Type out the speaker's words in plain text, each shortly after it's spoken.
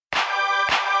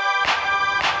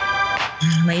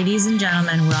Ladies and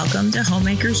gentlemen, welcome to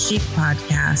Homemaker Chic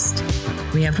Podcast.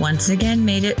 We have once again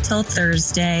made it till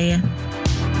Thursday,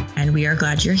 and we are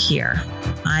glad you're here.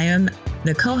 I am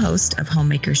the co-host of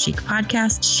Homemaker Chic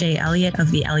Podcast, Shay Elliott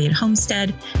of the Elliott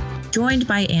Homestead, joined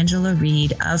by Angela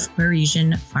Reed of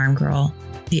Parisian Farm Girl,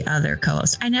 the other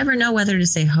co-host. I never know whether to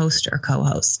say host or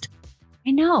co-host.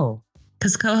 I know.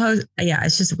 Because co-host, yeah,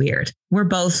 it's just weird. We're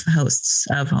both hosts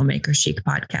of Homemaker Chic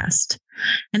Podcast.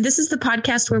 And this is the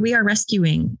podcast where we are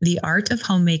rescuing the art of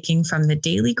homemaking from the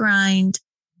daily grind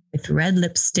with red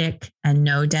lipstick and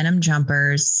no denim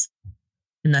jumpers.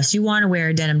 Unless you want to wear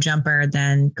a denim jumper,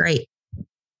 then great.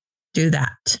 Do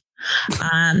that.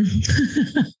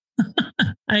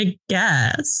 I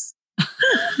guess.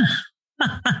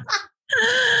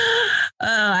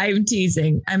 I'm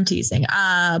teasing.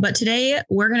 But today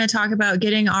we're going to talk about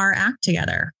getting our act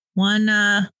together.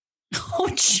 Oh,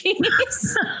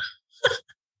 jeez.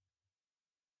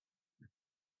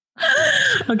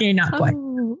 Okay, not quite.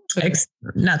 Okay.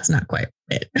 That's not quite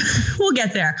it. We'll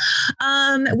get there.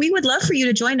 We would love for you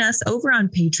to join us over on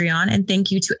Patreon. And thank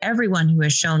you to everyone who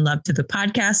has shown love to the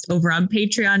podcast over on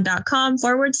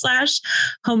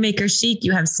patreon.com/homemaker chic.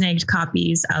 You have snagged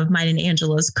copies of mine and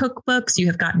Angela's cookbooks. You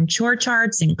have gotten chore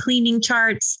charts and cleaning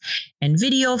charts and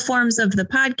video forms of the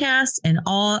podcast and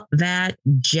all that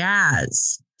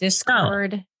jazz.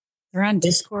 Discord. They're on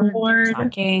Discord.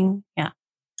 Talking. Yeah.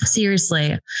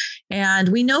 Seriously. And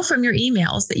we know from your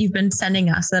emails that you've been sending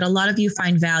us that a lot of you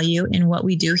find value in what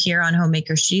we do here on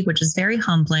Homemaker Chic, which is very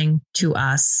humbling to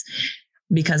us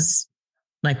because,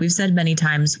 like we've said many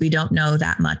times, we don't know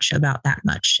that much about that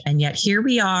much. And yet here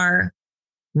we are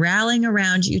rallying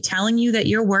around you, telling you that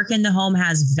your work in the home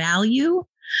has value.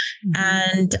 Mm-hmm.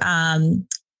 And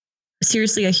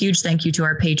seriously, a huge thank you to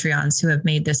our Patreons who have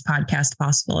made this podcast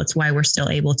possible. It's why we're still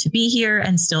able to be here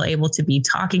and still able to be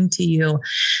talking to you.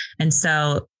 And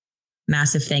so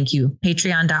massive thank you.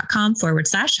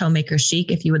 Patreon.com/homemaker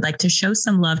chic. If you would like to show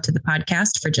some love to the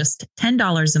podcast for just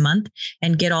 $10 a month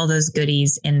and get all those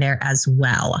goodies in there as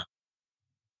well.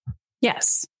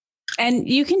 Yes. And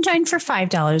you can join for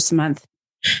 $5 a month,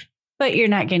 but you're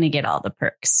not going to get all the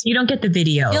perks. You don't get the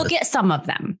video. You'll get some of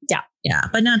them. Yeah. Yeah,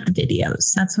 but not the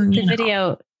videos. That's what the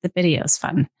video is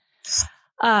fun.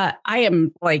 I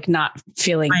am like not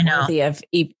feeling worthy of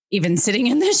even sitting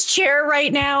in this chair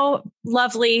right now.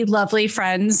 Lovely, lovely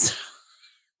friends.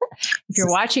 If you're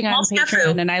watching on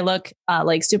Patreon and I look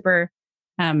like super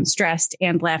stressed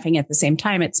and laughing at the same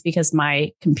time, it's because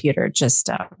my computer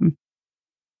just I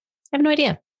have no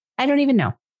idea. I don't even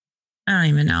know.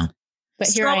 But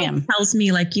here I am. Tells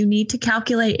me like you need to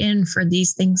calculate in for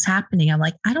these things happening. I'm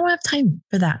like, I don't have time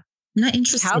for that. I'm not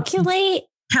interested.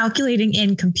 Calculating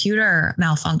in computer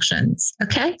malfunctions.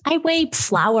 Okay. I weigh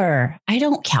flour. I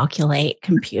don't calculate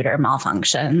computer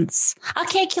malfunctions. I'll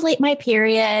calculate my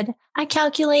period. I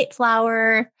calculate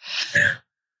flour.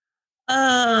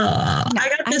 I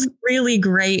got this really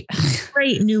great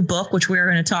new book, which we're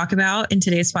going to talk about in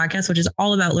today's podcast, which is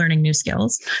all about learning new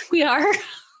skills. We are.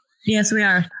 Yes, we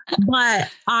are.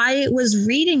 But I was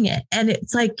reading it and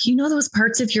it's like, those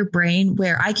parts of your brain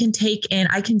where I can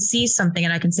see something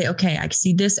and I can say, okay, I can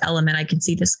see this element. I can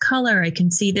see this color. I can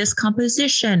see this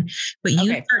composition. But you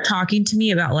start talking to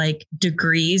me about like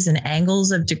degrees and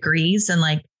angles of degrees and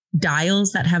like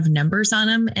dials that have numbers on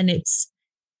them. And it's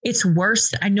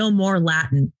worse. I know more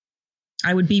Latin.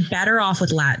 I would be better off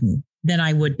with Latin than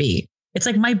I would be. It's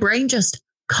like my brain just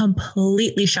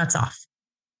completely shuts off.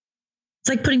 It's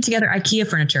like putting together IKEA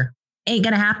furniture. Ain't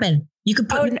going to happen. You could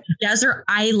put me in a desert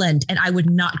island and I would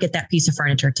not get that piece of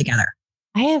furniture together.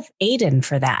 I have Aiden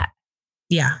for that.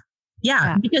 Yeah.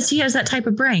 Because he has that type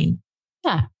of brain.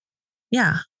 Yeah.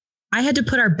 I had to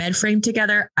put our bed frame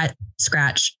together at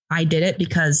scratch. I did it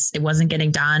because it wasn't getting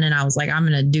done. And I was like, I'm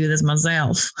going to do this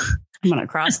myself. I'm going to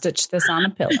cross stitch this on a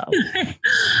pillow.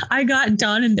 I got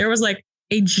done and there was like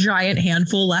a giant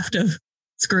handful left of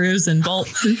screws and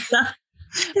bolts and stuff.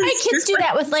 My kids do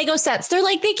that with Lego sets. They're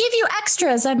like, they give you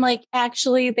extras. I'm like,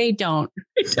 actually, they don't.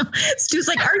 Stu's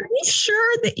like, are you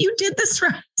sure that you did this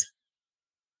right?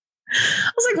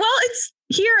 I was like, well, it's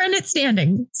here and it's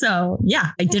standing. So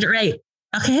yeah, I did it right.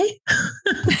 Okay.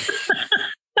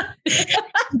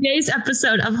 Today's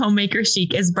episode of Homemaker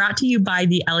Chic is brought to you by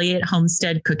the Elliott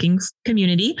Homestead Cooking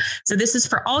Community. So this is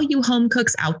for all you home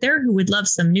cooks out there who would love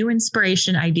some new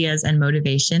inspiration, ideas, and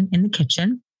motivation in the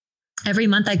kitchen. Every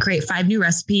month I create 5 new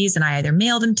recipes and I either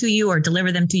mail them to you or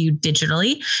deliver them to you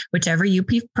digitally, whichever you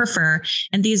prefer.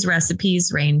 And these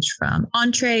recipes range from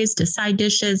entrees to side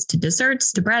dishes to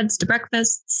desserts to breads to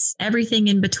breakfasts, everything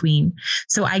in between.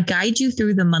 So I guide you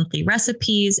through the monthly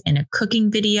recipes in a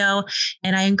cooking video,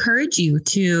 and I encourage you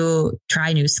to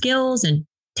try new skills and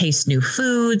taste new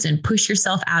foods and push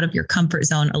yourself out of your comfort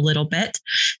zone a little bit.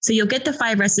 So you'll get the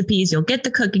 5 recipes, you'll get the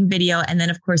cooking video, and then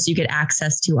of course you get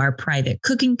access to our private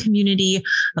cooking community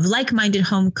of like-minded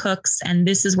home cooks. And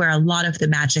this is where a lot of the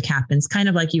magic happens, kind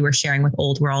of like you were sharing with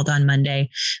Old World on Monday.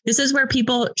 This is where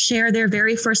people share their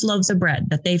very first loaves of bread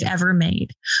that they've ever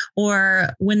made, or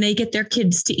when they get their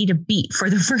kids to eat a beet for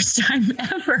the first time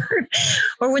ever,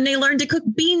 or when they learn to cook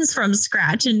beans from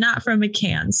scratch and not from a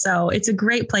can. So it's a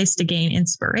great place to gain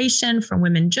inspiration from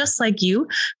women just like you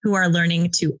who are learning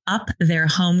to up their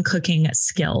home cooking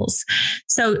skills.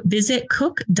 So visit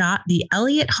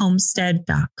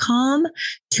cook.theelliothomestead.com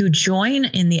to join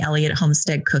in the Elliott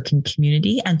Homestead cooking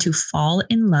community and to fall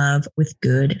in love with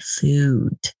good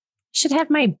food. You should have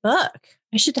my book.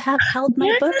 I should have held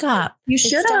my book up. You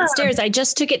should have. Downstairs. I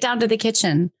just took it down to the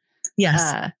kitchen.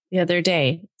 Yes. The other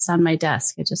day. It's on my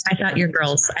desk. I thought your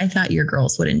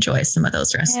girls would enjoy some of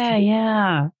those recipes.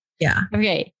 Yeah. Yeah.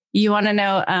 Okay. You want to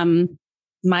know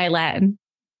my Latin?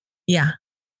 Yeah.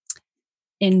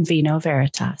 In vino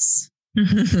veritas.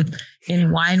 In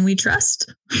wine we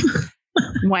trust.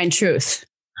 Wine truth.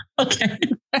 Okay.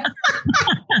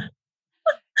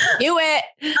 Cue it.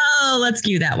 Oh, let's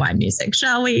cue that wine music,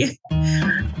 shall we?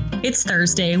 It's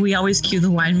Thursday. We always cue the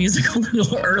wine music a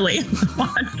little early in the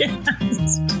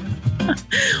podcast.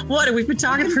 What, have we been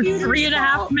talking for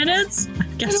 3.5 minutes? I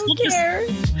guess we'll care.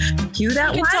 Just cue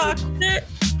that wine music.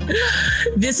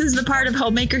 This is the part of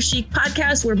Homemaker Chic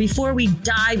podcast where before we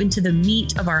dive into the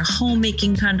meat of our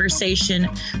homemaking conversation,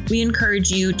 we encourage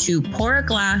you to pour a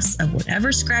glass of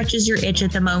whatever scratches your itch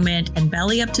at the moment and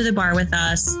belly up to the bar with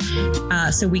us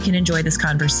so we can enjoy this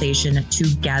conversation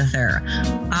together.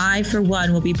 I, for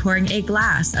one, will be pouring a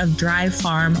glass of Dry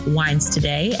Farm Wines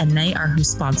today, and they are who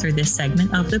sponsor this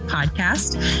segment of the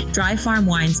podcast. Dry Farm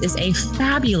Wines is a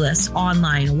fabulous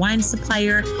online wine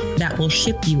supplier that will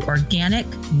ship you organic,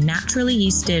 naturally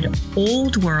yeasted,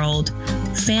 old world,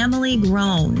 family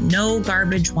grown, no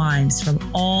garbage wines from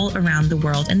all around the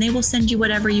world. And they will send you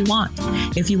whatever you want.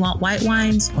 If you want white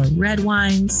wines or red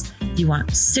wines, if you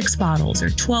want 6 bottles or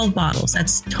 12 bottles,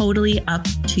 that's totally up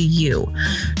to you.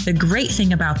 The great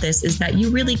thing about this is that you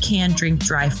really can drink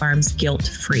Dry Farms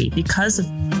guilt-free because of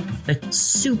the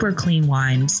super clean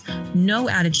wines, no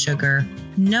added sugar,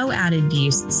 no added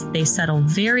yeasts. They settle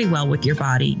very well with your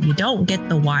body. You don't get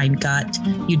the wine gut.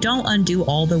 You don't undo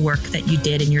all the work that you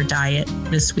did in your diet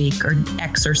this week or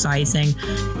exercising.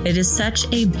 It is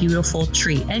such a beautiful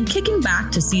treat. And kicking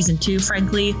back to season 2,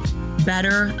 frankly,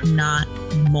 better, not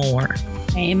more.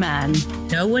 Amen.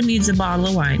 No one needs a bottle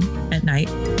of wine at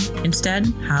night. Instead,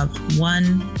 have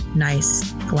one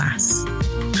nice glass.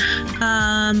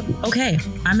 Okay,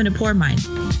 I'm going to pour mine.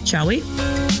 Shall we?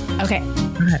 Okay.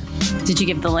 Did you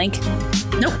give the link?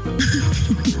 Nope.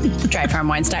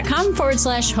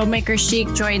 dryfarmwines.com/homemaker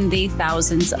chic. Join the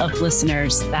thousands of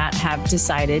listeners that have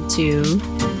decided to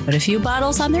put a few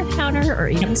bottles on their counter or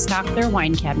even stock their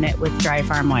wine cabinet with Dry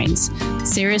Farm Wines.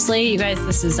 Seriously, you guys,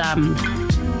 this is,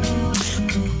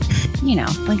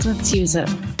 let's use a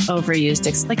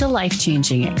overused, like a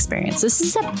life-changing experience. This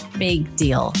is a big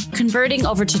deal. Converting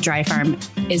over to Dry Farm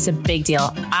is a big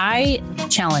deal. I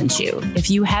challenge you,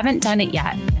 if you haven't done it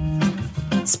yet,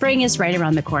 spring is right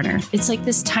around the corner. It's like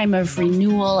this time of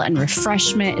renewal and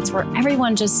refreshment. It's where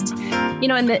everyone just,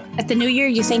 at the new year,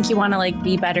 you think you want to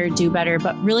be better, do better.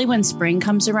 But really when spring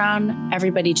comes around,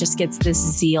 everybody just gets this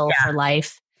zeal for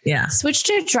life. Yeah. Switch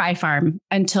to Dry Farm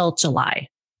until July.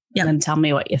 Yep. And then tell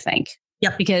me what you think.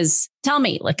 Yep. Because tell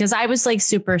me, because I was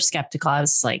super skeptical. I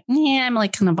was like, I'm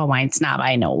kind of a wine snob.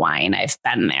 I know wine. I've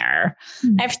been there.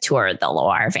 I've toured the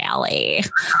Loire Valley.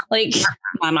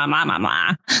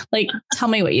 Tell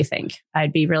me what you think.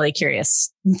 I'd be really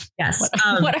curious. Yes.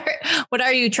 What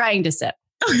are you trying to sip?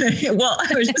 Okay. Well,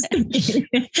 I was just thinking,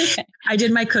 I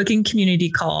did my cooking community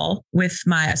call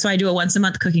so I do a once a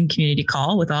month cooking community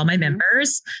call with all my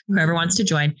members, whoever wants to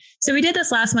join. So we did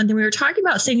this last month and we were talking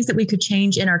about things that we could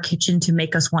change in our kitchen to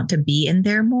make us want to be in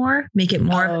there more, make it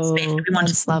more of a space that we want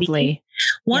to lovely. Be.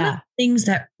 One of the things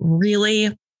that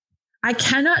really, I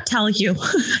cannot tell you,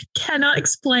 I cannot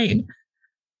explain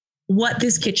what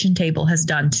this kitchen table has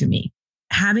done to me.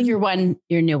 Having your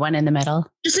new one in the middle,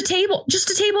 just a table in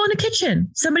the kitchen.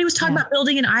 Somebody was talking about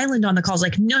building an island on the calls.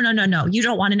 Like, no, you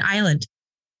don't want an island.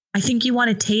 I think you want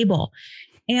a table.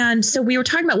 And so we were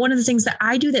talking about one of the things that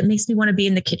I do that makes me want to be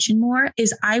in the kitchen more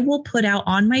is I will put out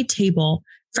on my table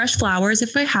fresh flowers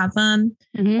if I have them,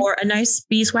 or a nice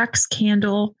beeswax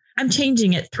candle. I'm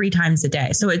changing it 3 times a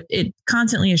day. So it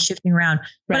constantly is shifting around.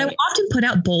 But I will often put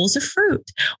out bowls of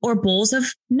fruit or bowls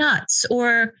of nuts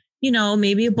or,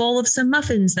 maybe a bowl of some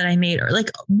muffins that I made or like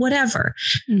whatever.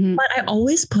 But I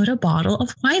always put a bottle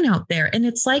of wine out there. And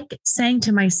it's like saying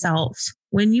to myself,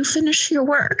 when you finish your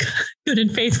work, good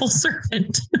and faithful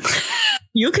servant,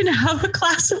 you can have a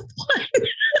glass of wine.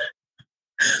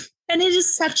 And it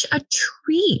is such a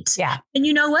treat. Yeah. And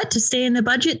you know what? To stay in the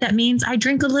budget, that means I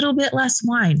drink a little bit less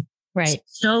wine. Right.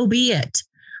 So be it.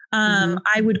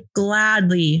 I would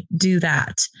gladly do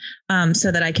that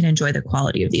so that I can enjoy the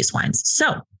quality of these wines.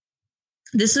 So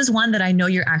this is one that I know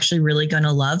you're actually really going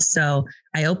to love. So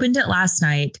I opened it last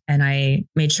night and I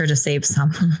made sure to save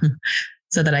some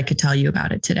so that I could tell you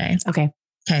about it today. Okay.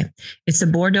 It's a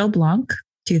Bordeaux Blanc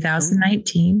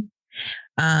 2019.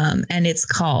 And it's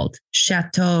called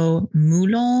Chateau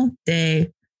Moulin de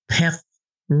Peyronnin.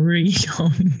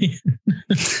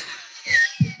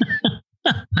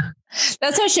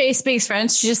 That's how Shay speaks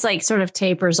French. She just like sort of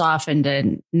tapers off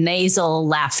into nasal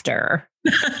laughter.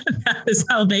 That is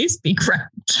how they speak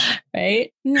French.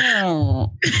 Right?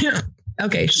 No.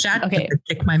 Okay.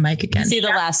 Pick my mic again. See the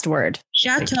last word.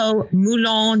 Chateau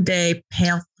Moulin de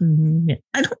Peyronnin. You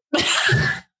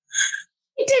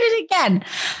did it again.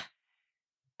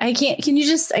 I can't. Can you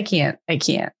just? I can't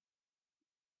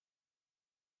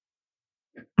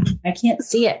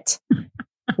see it.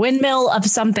 Windmill of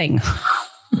something.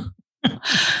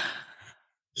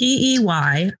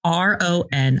 Peyronin.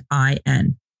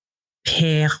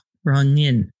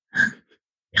 Peyronnin.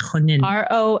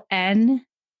 RONIN.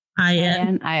 I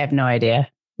have no idea.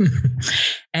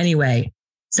 Anyway,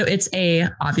 so it's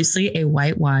obviously a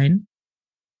white wine.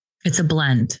 It's a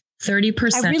blend.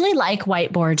 30%. I really like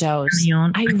white Bordeaux.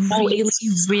 I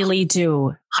really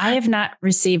do. I have not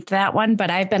received that one, but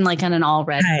I've been like on an all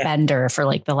red bender for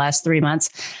like the last 3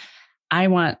 months. I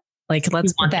want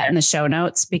let's put that in the show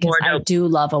notes because Bordeaux. I do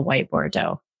love a white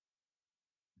Bordeaux.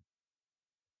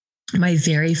 My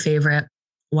very favorite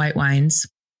white wines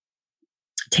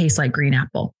taste like green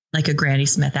apple, like a Granny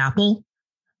Smith apple.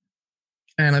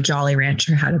 And a Jolly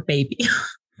Rancher had a baby.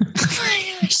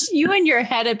 You and your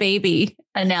had a baby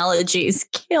analogies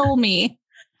kill me.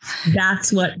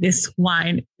 That's what this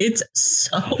wine, it's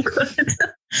so good.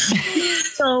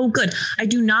 So good. I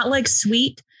do not like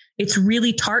sweet. It's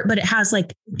really tart, but it has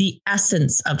like the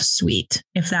essence of sweet,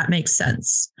 if that makes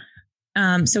sense.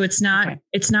 So it's not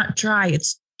dry.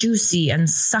 It's juicy and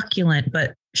succulent,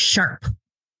 but sharp.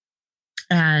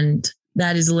 And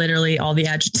that is literally all the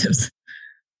adjectives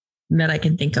that I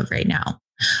can think of right now.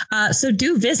 So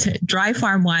do visit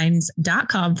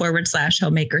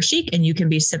dryfarmwines.com/homemaker chic, and you can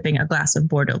be sipping a glass of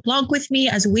Bordeaux Blanc with me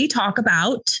as we talk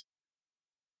about.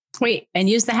 Wait, and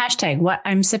use the hashtag what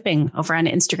I'm sipping over on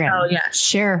Instagram. Oh, yeah.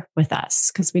 Share with us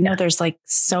because we know there's like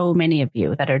so many of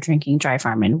you that are drinking Dry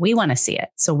Farm and we want to see it.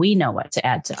 So we know what to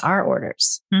add to our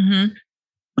orders.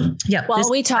 Yeah. While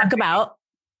we talk about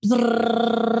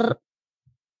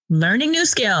learning new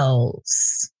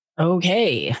skills.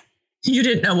 Okay. You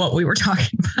didn't know what we were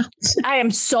talking about. I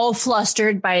am so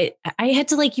flustered by, I had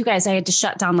to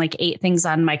shut down like 8 things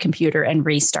on my computer and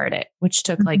restart it, which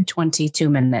took like 22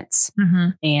 minutes.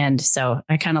 And so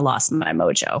I kind of lost my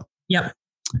mojo. Yep.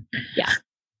 Yeah.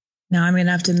 Now I'm going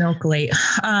to have to milk late.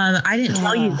 I didn't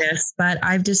tell you this, but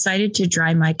I've decided to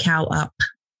dry my cow up.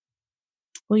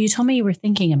 Well, you told me you were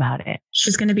thinking about it.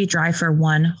 She's going to be dry for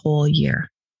 1 whole year.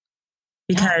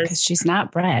 Because she's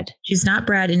not bred. She's not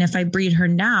bred. And if I breed her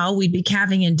now, we'd be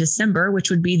calving in December, which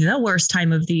would be the worst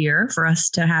time of the year for us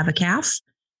to have a calf.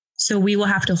 So we will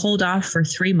have to hold off for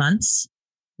 3 months,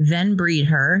 then breed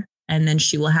her, and then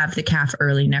she will have the calf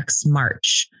early next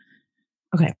March.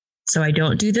 Okay. So I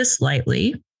don't do this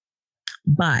lightly,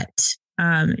 but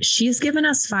she's given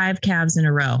us 5 calves in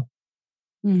a row.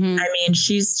 I mean,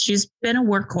 she's been a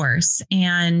workhorse,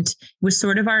 and it was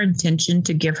sort of our intention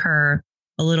to give her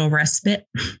a little respite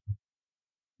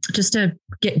just to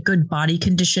get good body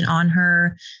condition on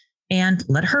her and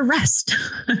let her rest.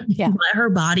 Let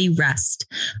her body rest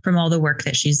from all the work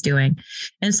that she's doing.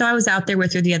 And so I was out there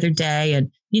with her the other day,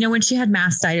 and when she had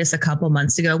mastitis a couple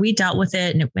months ago, we dealt with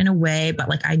it and it went away, but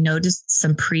like I noticed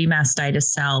some pre-mastitis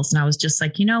cells, and I was just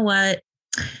like, you know what?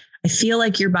 I feel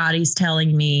like your body's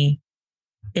telling me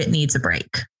it needs a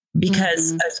break,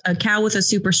 because a cow with a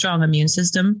super strong immune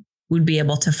system would be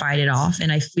able to fight it off.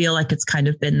 And I feel like it's kind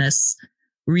of been this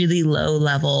really low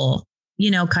level,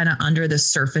 kind of under the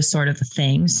surface sort of a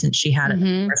thing since she had it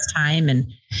the first time.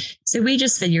 And so we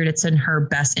just figured it's in her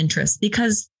best interest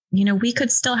because, we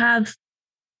could still have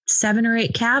 7 or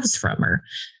 8 calves from her.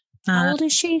 How old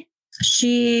is she?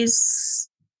 She's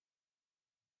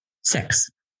 6.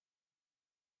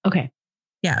 Okay.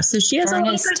 Yeah. So she has Fern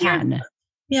is 10.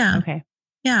 Yeah. Okay.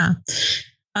 Yeah.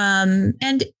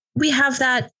 And we have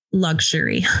that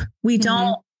luxury. We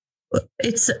don't,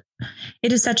 it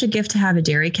is such a gift to have a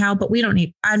dairy cow, but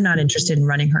I'm not interested in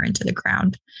running her into the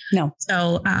ground. No.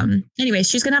 So, anyway,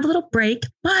 she's going to have a little break,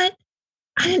 but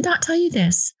I did not tell you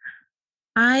this.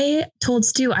 I told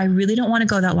Stu, I really don't want to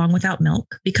go that long without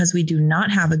milk because we do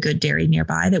not have a good dairy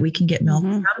nearby that we can get milk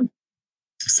from.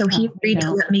 So he agreed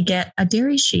to let me get a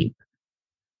dairy sheep.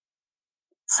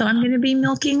 So I'm going to be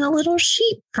milking a little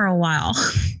sheep for a while.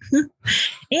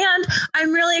 And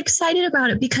I'm really excited about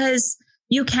it because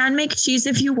you can make cheese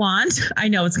if you want. I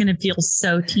know it's going to feel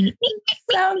so teeny.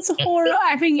 Sounds horrible.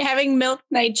 Having milked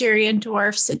Nigerian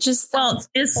dwarfs. It just sounds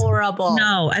horrible.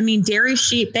 No, I mean, dairy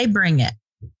sheep, they bring it.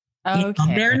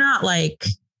 Okay. They're not like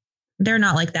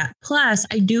that. Plus,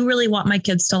 I do really want my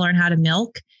kids to learn how to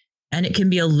milk. And it can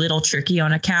be a little tricky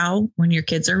on a cow when your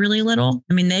kids are really little.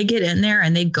 I mean, they get in there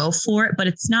and they go for it, but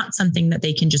it's not something that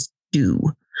they can just do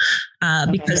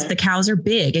because the cows are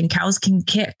big and cows can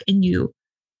kick and you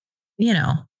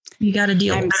got to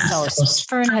deal with that.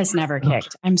 Fern has never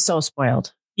kicked. I'm so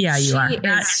spoiled. Yeah, you are.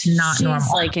 That's not normal.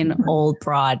 She's like an old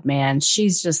broad, man.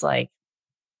 She's just like,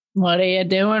 what are you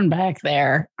doing back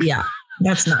there? Yeah,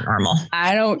 that's not normal.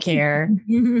 I don't care.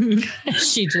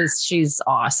 She's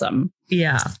awesome.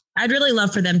 Yeah. I'd really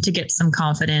love for them to get some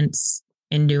confidence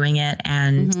in doing it.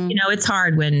 And, it's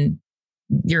hard when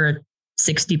you're a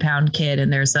 60-pound kid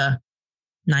and there's a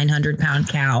 900-pound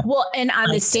cow. Well, and on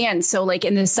the stand. So like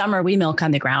in the summer, we milk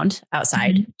on the ground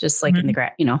outside, just like in the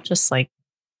grass, just like,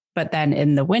 but then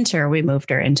in the winter, we moved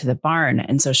her into the barn.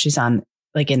 And so she's on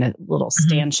like in a little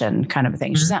stanchion kind of a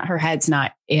thing. She's not, her head's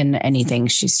not in anything.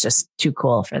 She's just too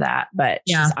cool for that, but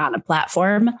she's on a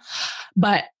platform.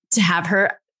 But to have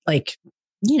her like,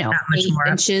 8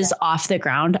 inches off the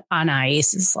ground on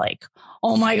ice is like,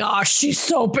 oh my gosh, she's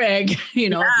so big.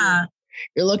 You're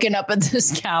looking up at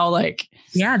this cow like,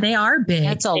 yeah, they are big.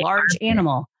 That's a large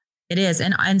animal. It is.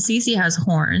 And Cece has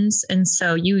horns. And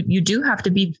so you do have to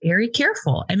be very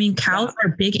careful. I mean, cows are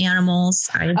big animals.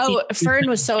 Fern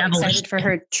was so excited for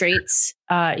her treats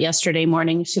yesterday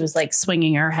morning. She was like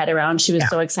swinging her head around. She was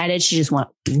so excited. She just went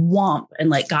whomp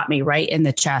and like got me right in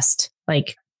the chest,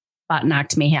 like about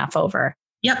knocked me half over.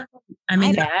 Yep. I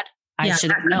mean, my bad. I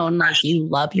should have known like you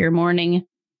love your morning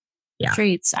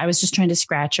treats. I was just trying to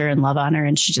scratch her and love on her.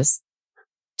 And she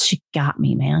got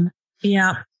me, man.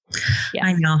 Yeah.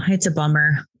 I know it's a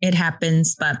bummer. It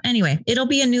happens. But anyway, it'll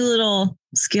be a new little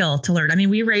skill to learn. I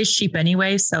mean, we raise sheep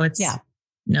anyway, so it's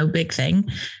no big thing.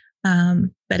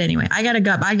 But anyway, I got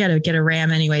to get a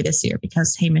ram anyway this year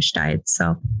because Hamish died.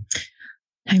 So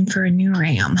time for a new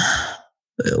ram.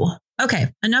 Boo.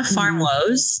 Okay. Enough farm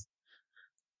woes.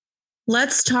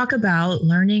 Let's talk about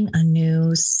learning a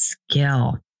new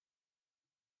skill.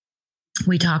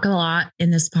 We talk a lot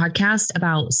in this podcast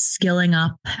about skilling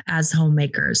up as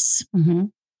homemakers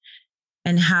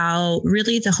and how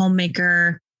really the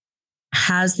homemaker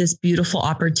has this beautiful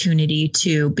opportunity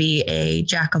to be a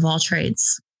jack of all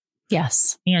trades.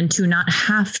 Yes. And to not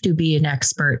have to be an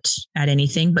expert at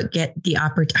anything, but get the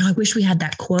opportunity. I wish we had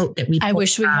that quote that I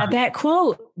wish we had that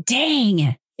quote.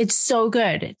 Dang. It's so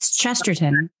good. It's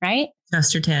Chesterton, right?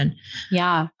 Chesterton.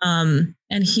 Yeah. And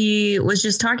he was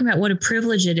just talking about what a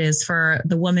privilege it is for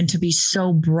the woman to be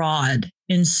so broad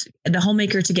and the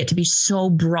homemaker to get to be so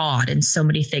broad in so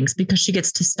many things because she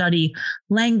gets to study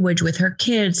language with her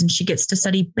kids and she gets to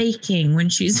study baking when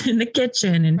she's in the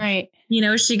kitchen and,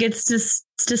 she gets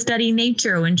to study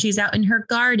nature when she's out in her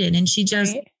garden and she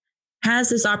just has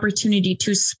this opportunity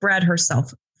to spread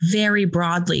herself very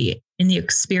broadly in the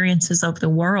experiences of the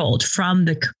world from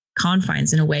the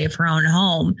confines in a way of her own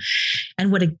home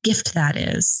and what a gift that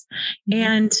is.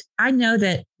 And I know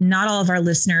that not all of our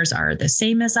listeners are the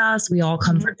same as us. We all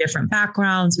come from different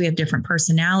backgrounds. We have different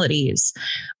personalities.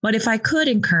 But if I could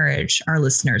encourage our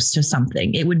listeners to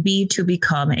something, it would be to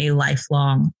become a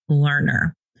lifelong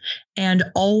learner and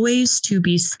always to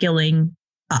be skilling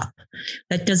up.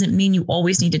 That doesn't mean you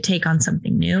always need to take on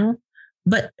something new,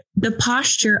 but the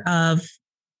posture of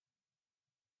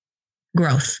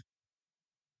growth,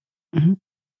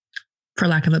 for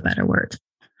lack of a better word.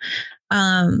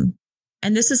 And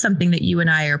this is something that you and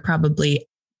I are probably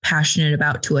passionate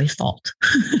about to a fault.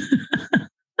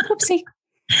 Whoopsie.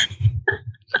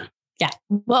 Yeah.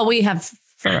 Well, we have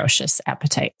ferocious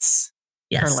appetites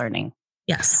for learning.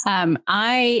 Yes.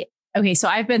 Okay, so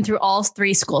I've been through all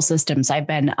 3 school systems. I've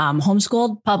been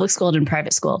homeschooled, public schooled, and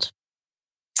private schooled.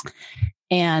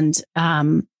 And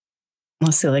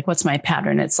let's see, like, what's my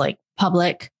pattern? It's like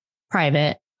public,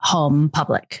 private, home,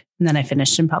 public. And then I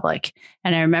finished in public.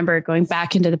 And I remember going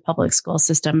back into the public school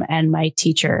system, and my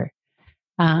teacher,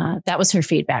 that was her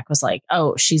feedback, was like,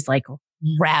 oh, she's like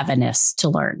ravenous to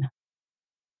learn.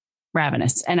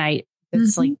 Ravenous. And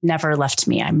it's like never left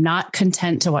me. I'm not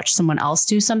content to watch someone else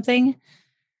do something.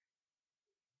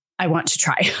 I want to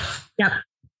try. Yep.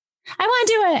 I want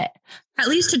to do it. At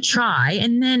least to try.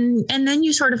 And then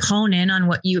you sort of hone in on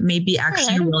what you may be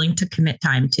actually willing to commit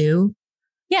time to.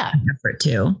 Yeah. Effort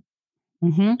to.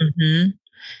 And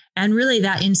really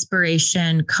that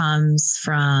inspiration comes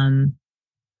from,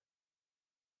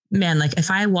 man, like if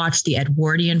I watch the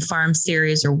Edwardian Farm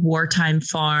series or Wartime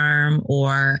Farm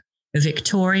or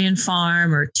Victorian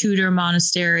Farm or Tudor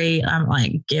Monastery, I'm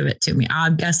like, give it to me.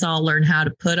 I guess I'll learn how to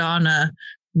put on a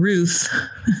roof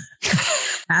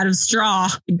out of straw.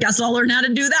 I guess I'll learn how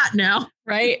to do that now.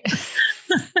 Right.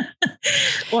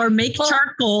 Or make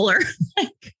charcoal or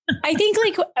I think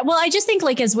I just think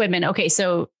like as women, okay,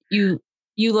 so you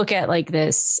look at like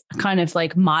this kind of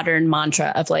like modern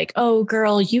mantra of like, oh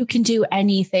girl, you can do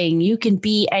anything. You can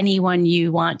be anyone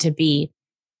you want to be.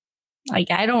 Like,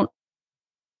 I don't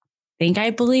think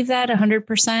I believe that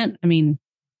 100%. I mean,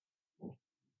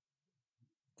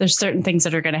 there's certain things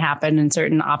that are going to happen and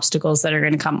certain obstacles that are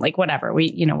going to come, like whatever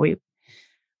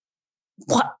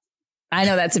I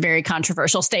know that's a very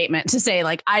controversial statement to say,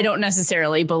 like, I don't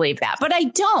necessarily believe that, but I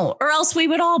don't, or else we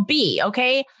would all be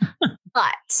okay.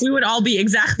 But we would all be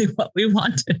exactly what we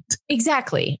wanted.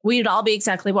 Exactly. We would all be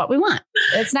exactly what we want.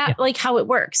 It's not like how it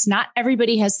works. Not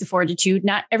everybody has the fortitude.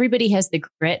 Not everybody has the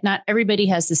grit. Not everybody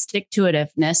has the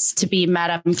stick-to-itiveness to be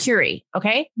Madame Curie.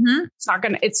 Okay. It's not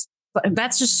going to,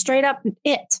 that's just straight up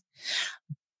it.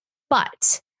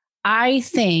 But I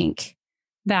think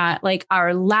that like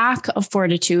our lack of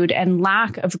fortitude and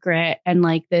lack of grit and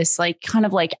like this like kind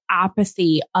of like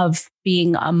apathy of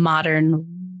being a modern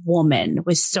woman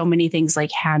with so many things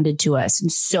like handed to us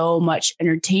and so much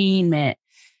entertainment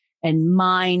and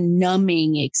mind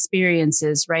numbing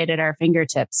experiences right at our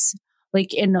fingertips.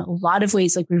 Like in a lot of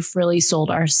ways, like we've really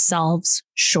sold ourselves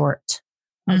short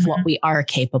of what we are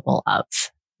capable of.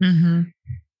 And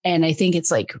I think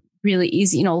it's like really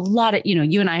easy, a lot of,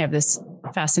 you and I have this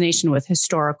fascination with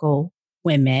historical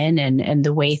women and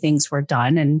the way things were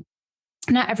done. And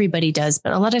not everybody does,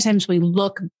 but a lot of times we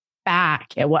look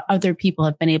back at what other people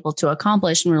have been able to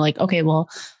accomplish. And we're like, okay, well,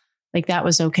 like that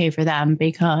was okay for them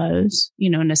because,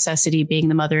 necessity being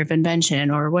the mother of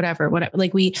invention or whatever,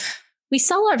 like we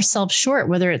sell ourselves short,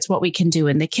 whether it's what we can do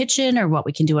in the kitchen or what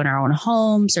we can do in our own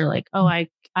homes or like, oh, I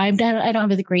don't have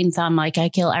the green thumb. Like I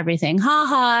kill everything. Ha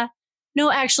ha. No,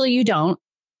 actually you don't.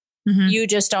 You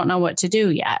just don't know what to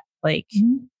do yet. Like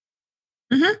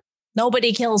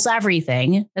nobody kills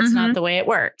everything. That's not the way it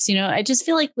works. I just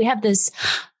feel like we have this,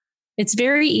 it's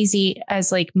very easy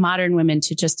as like modern women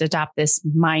to just adopt this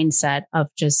mindset of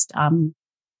just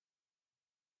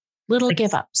little like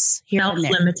give ups here and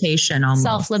there. Self-limitation almost.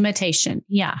 Self-limitation.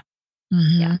 Yeah.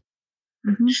 Yeah.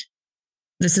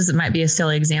 It might be a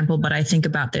silly example, but I think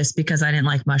about this because I didn't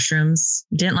like mushrooms.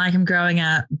 Didn't like them growing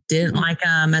up. Didn't like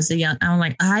them as a young. I'm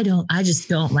like, I just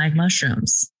don't like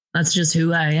mushrooms. That's just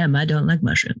who I am. I don't like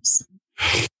mushrooms.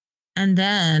 And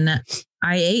then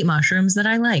I ate mushrooms that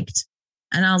I liked.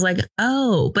 And I was like,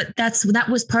 oh, but that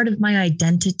was part of my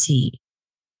identity.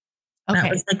 Okay.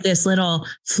 That was like this little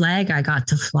flag I got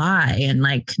to fly and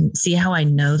like, see how I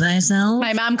know thyself.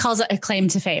 My mom calls it a claim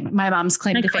to fame. My mom's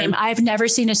claim to fame. I've never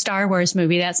seen a Star Wars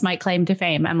movie. That's my claim to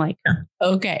fame. I'm like,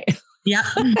 okay. Yeah.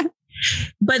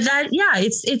 But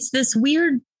it's this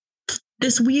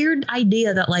weird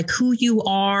idea that like who you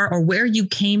are or where you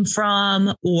came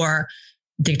from or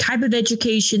the type of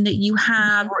education that you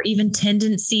have or even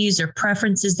tendencies or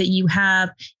preferences that you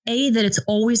have, that it's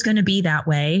always going to be that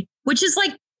way, which is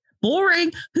like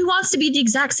boring. Who wants to be the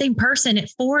exact same person at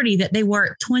 40 that they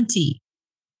were at 20?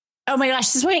 Oh my gosh.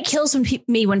 This is why it kills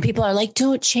me when people are like,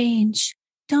 don't change.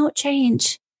 Don't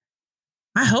change.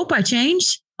 I hope I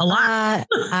change a lot.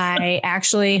 I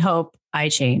actually hope I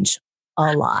change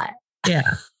a lot.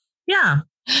 Yeah. Yeah.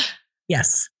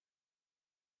 Yes.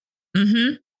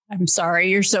 I'm sorry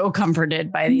you're so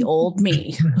comforted by the old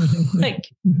me. Like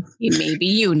maybe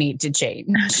you need to change.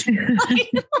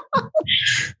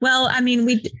 Well, I mean,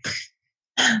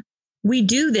 we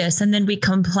do this and then we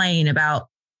complain about,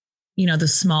 the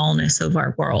smallness of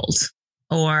our world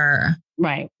or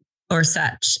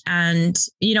such. And,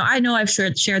 I know I've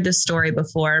shared this story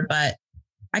before, but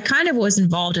I kind of was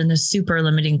involved in this super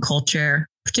limiting culture,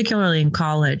 particularly in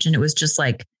college. And it was just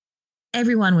like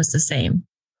everyone was the same.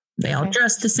 They all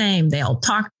dressed the same. They all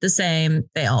talked the same.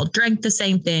 They all drank the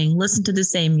same thing, listened to the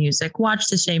same music,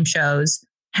 watched the same shows,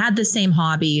 had the same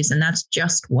hobbies. And that's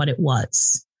just what it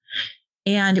was.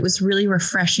 And it was really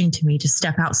refreshing to me to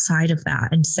step outside of that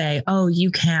and say, oh, you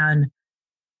can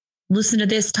listen to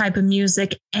this type of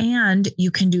music and you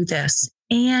can do this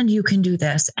and you can do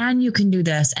this and you can do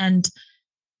this. And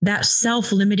that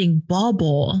self-limiting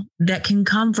bubble that can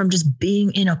come from just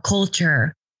being in a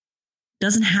culture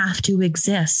doesn't have to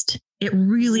exist. It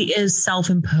really is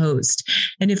self-imposed.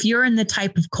 And if you're in the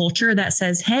type of culture that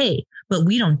says, hey, but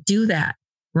we don't do that,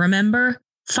 remember,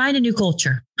 find a new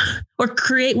culture or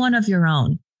create one of your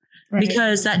own,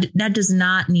 because that does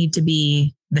not need to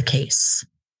be the case.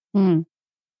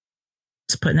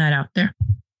 Just putting that out there.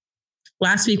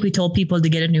 Last week, we told people to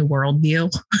get a new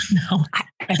worldview. No,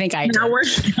 I think I did. Now we're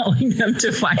telling them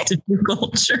to find a new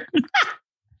culture.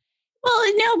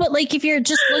 Well, no, but like if you're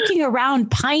just looking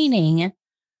around pining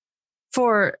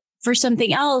for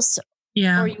something else,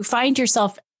 or you find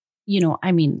yourself,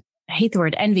 I mean, I hate the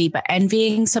word envy, but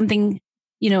envying something,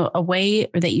 a way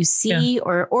or that you see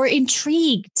or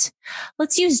intrigued.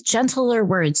 Let's use gentler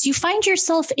words. You find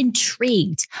yourself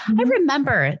intrigued. Mm-hmm. I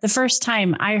remember the first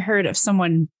time I heard of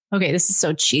someone, okay, this is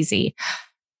so cheesy,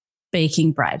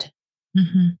 baking bread.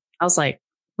 Mm-hmm. I was like,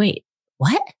 wait,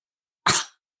 what?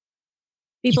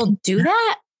 People do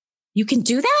that? You can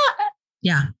do that?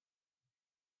 Yeah.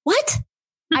 What?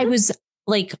 Mm-hmm. I was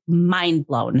like mind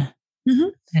blown. Mm-hmm.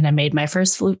 And I made my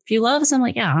first few loaves. I'm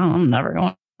like, yeah, I'm never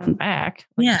going back.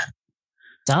 Like, yeah.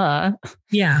 Duh.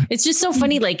 Yeah. It's just so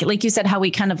funny. Like you said, how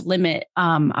we kind of limit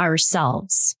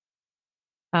ourselves.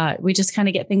 We just kind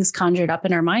of get things conjured up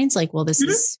in our minds. Like, well, this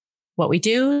is what we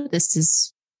do. This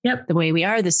is the way we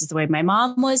are. This is the way my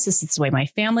mom was. This is the way my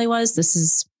family was. This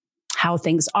is how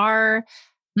things are.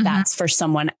 Mm-hmm. That's for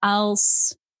someone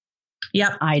else.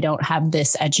 Yep. I don't have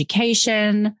this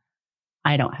education.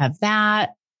 I don't have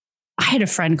that. I had a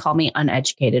friend call me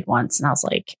uneducated once and I was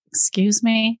like, excuse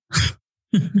me.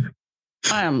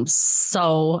 I am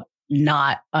so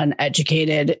not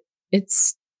uneducated.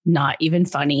 It's not even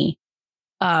funny.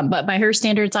 But by her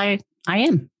standards, I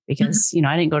am, because,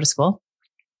 I didn't go to school.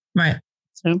 Right.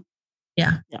 So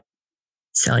yeah.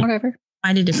 Silly. Whatever.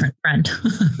 Find a different friend.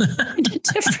 Find a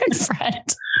different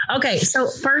friend. Okay. So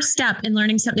first step in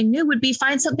learning something new would be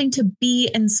find something to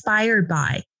be inspired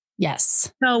by.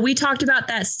 Yes. So we talked about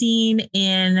that scene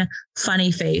in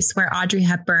Funny Face where Audrey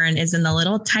Hepburn is in the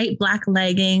little tight black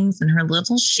leggings and her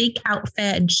little chic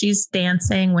outfit, and she's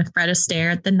dancing with Fred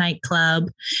Astaire at the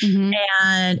nightclub. Mm-hmm.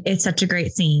 And it's such a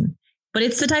great scene. But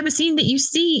it's the type of scene that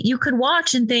you could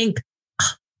watch and think,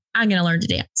 oh, I'm going to learn to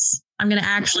dance. I'm going to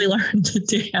actually learn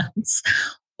to dance.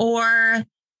 Or,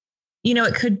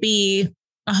 it could be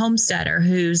a homesteader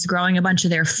who's growing a bunch of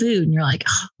their food and you're like,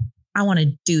 oh, I want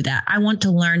to do that. I want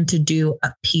to learn to do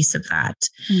a piece of that.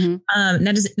 Mm-hmm.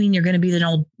 That doesn't mean you're going to be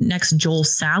the next Joel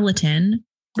Salatin,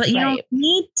 but you don't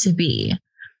need to be.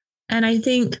 And I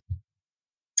think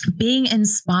being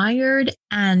inspired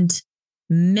and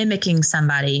mimicking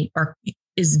somebody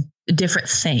is a different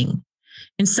thing.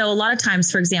 And so a lot of times,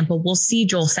 for example, we'll see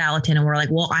Joel Salatin and we're like,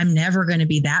 well, I'm never going to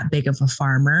be that big of a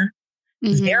farmer.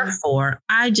 Mm-hmm. Therefore,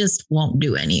 I just won't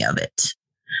do any of it.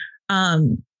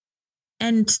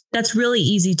 And that's really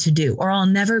easy to do, or I'll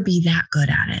never be that good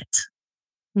at it.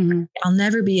 Mm-hmm. I'll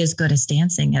never be as good as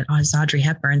dancing as Audrey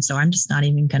Hepburn. So I'm just not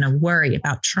even going to worry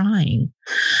about trying.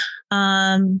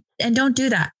 And don't do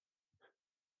that.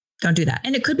 Don't do that.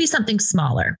 And it could be something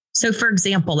smaller. So for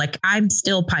example, like I'm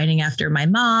still pining after my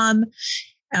mom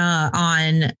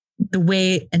on the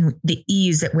way and the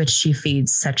ease at which she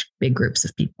feeds such big groups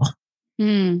of people.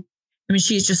 Mm. I mean,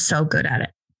 she's just so good at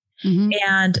it. Mm-hmm.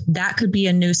 And that could be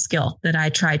a new skill that I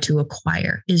try to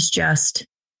acquire, is just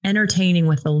entertaining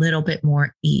with a little bit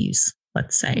more ease,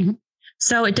 let's say. Mm-hmm.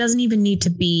 So it doesn't even need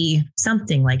to be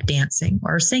something like dancing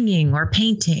or singing or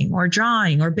painting or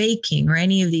drawing or baking or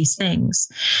any of these things.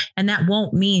 And that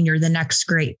won't mean you're the next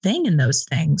great thing in those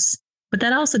things. But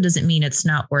that also doesn't mean it's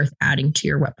not worth adding to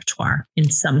your repertoire in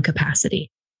some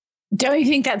capacity. Don't you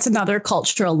think that's another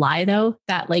cultural lie, though?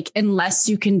 That like, unless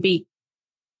you can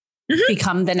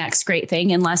become the next great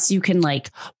thing, unless you can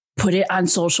like put it on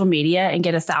social media and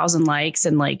get 1,000 likes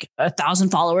and like 1,000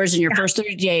 followers in your first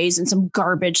 30 days and some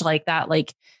garbage like that,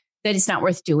 like that it's not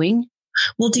worth doing.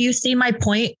 Well, do you see my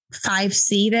point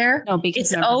 5C there? No,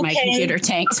 because my computer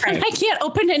tanked. Okay. I can't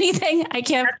open anything. I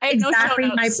can't. That's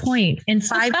exactly my point. In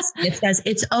 5C, it says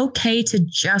it's okay to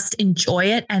just enjoy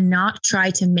it and not try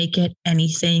to make it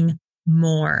anything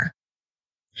more.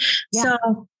 Yeah.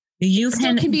 So you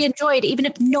can be enjoyed even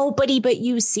if nobody but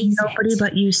you sees it. Nobody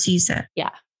but you sees it. Yeah.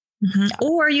 Mm-hmm. Yeah.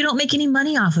 Or you don't make any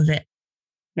money off of it.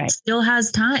 Right. It still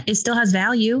has time. It still has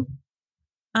value.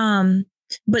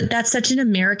 But that's such an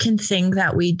American thing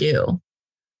that we do.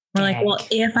 We're like, well,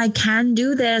 if I can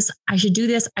do this, I should do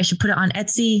this. I should put it on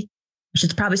Etsy. I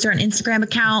should probably start an Instagram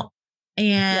account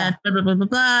and blah, blah, blah, blah,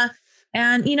 blah.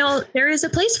 And, there is a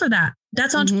place for that.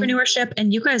 That's entrepreneurship.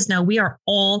 And you guys know we are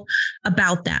all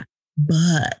about that.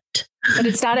 But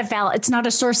it's not it's not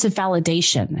a source of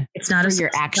validation. It's not for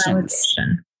your actions.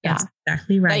 That's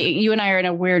exactly right. You and I are in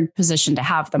a weird position to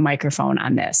have the microphone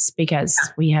on this because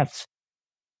we have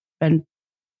been,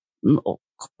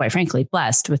 quite frankly,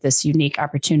 blessed with this unique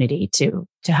opportunity to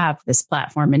have this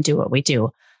platform and do what we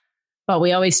do. But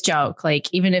we always joke,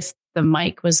 like, even if the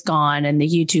mic was gone and the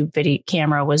YouTube video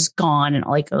camera was gone and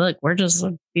like, look, we're just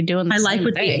be doing the same thing. My life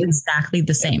would be exactly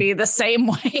the same. It'd be the same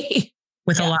way.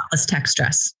 With a lot less tech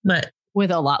stress, but with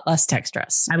a lot less tech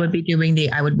stress, I would be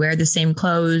I would wear the same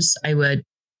clothes. I would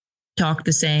talk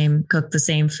the same, cook the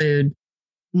same food,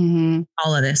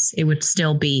 all of this. It would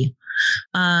still be,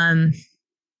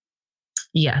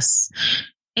 yes.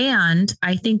 And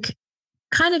I think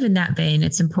kind of in that vein,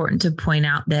 it's important to point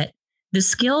out that the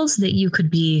skills that you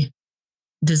could be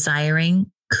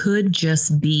desiring could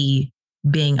just be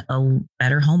being a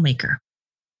better homemaker.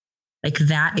 Like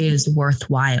that is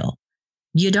worthwhile.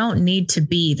 You don't need to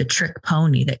be the trick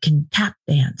pony that can tap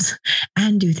dance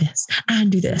and do this and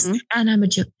do this. And I'm a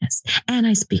gymnast and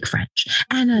I speak French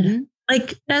and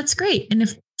like, that's great. And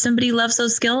if somebody loves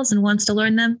those skills and wants to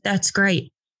learn them, that's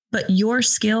great. But your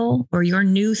skill or your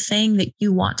new thing that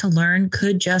you want to learn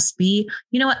could just be,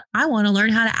 you know what? I want to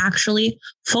learn how to actually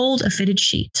fold a fitted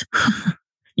sheet.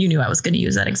 You knew I was going to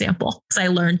use that example because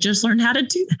I just learned how to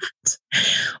do that.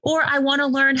 Or I want to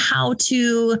learn how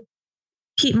to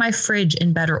keep my fridge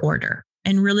in better order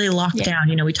and really lock down.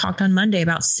 We talked on Monday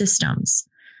about systems.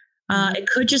 It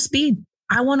could just be,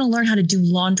 I want to learn how to do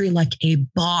laundry like a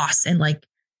boss and like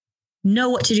know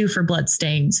what to do for blood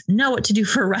stains, know what to do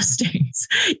for rust stains.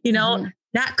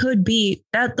 That could be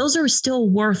that. Those are still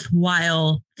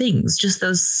worthwhile things, just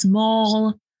those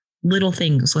small little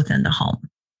things within the home.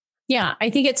 Yeah. I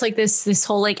think it's like this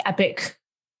whole like epic,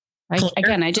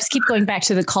 again, I just keep going back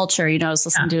to the culture. I was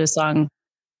listening to a song.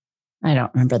 I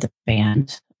don't remember the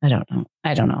band. I don't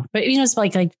know. But, it's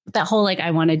like that whole, like,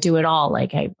 I want to do it all.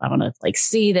 Like, I want to like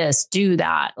see this, do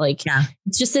that. Like,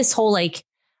 it's just this whole, like,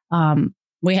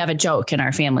 we have a joke in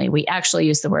our family. We actually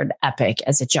use the word epic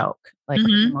as a joke. Like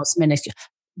when the most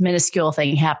minuscule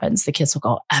thing happens, the kids will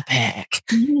go epic.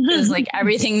 Because like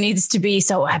everything needs to be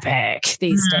so epic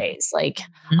these days. Like,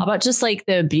 how about just like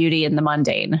the beauty in the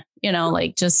mundane,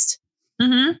 like just,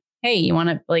 hey, you want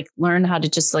to like learn how to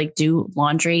just like do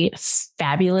laundry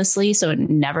fabulously so it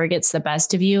never gets the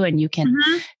best of you and you can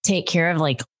take care of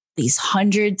like these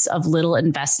hundreds of little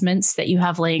investments that you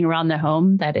have laying around the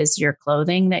home. That is your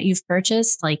clothing that you've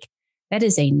purchased. Like that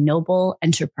is a noble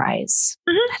enterprise.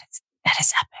 That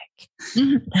is epic.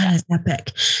 That is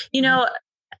epic.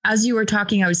 As you were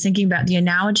talking, I was thinking about the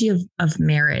analogy of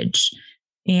marriage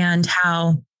and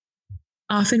how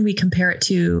often we compare it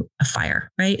to a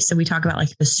fire, right? So we talk about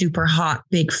like the super hot,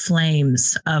 big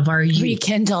flames of our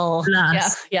rekindle.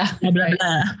 Yeah. Blah, blah,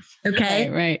 blah. Okay.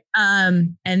 Right.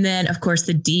 And then of course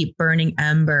the deep burning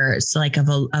embers, like of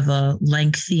a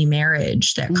lengthy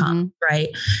marriage that comes, right?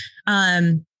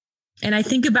 And I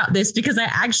think about this because I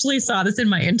actually saw this in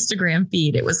my Instagram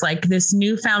feed. It was like this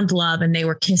newfound love and they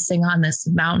were kissing on this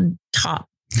mountaintop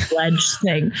ledge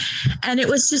thing. And it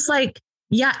was just like,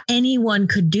 yeah, anyone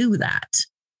could do that.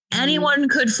 Anyone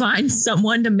could find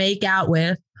someone to make out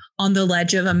with on the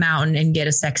ledge of a mountain and get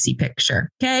a sexy picture.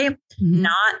 Okay.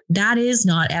 That is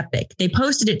not epic. They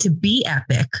posted it to be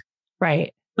epic.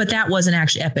 Right. But that wasn't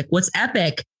actually epic. What's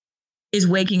epic is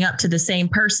waking up to the same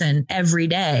person every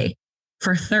day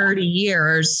for 30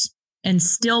 years and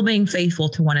still being faithful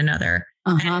to one another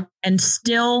and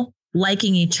still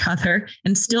liking each other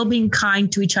and still being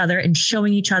kind to each other and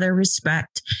showing each other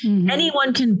respect.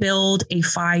 Anyone can build a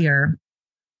fire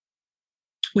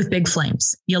with big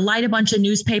flames. You light a bunch of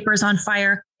newspapers on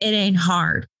fire. It ain't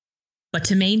hard, but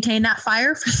to maintain that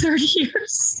fire for 30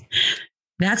 years,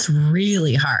 that's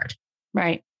really hard.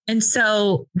 Right. And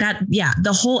so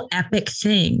the whole epic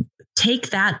thing, take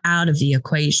that out of the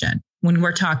equation when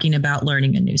we're talking about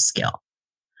learning a new skill.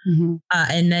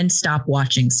 And then stop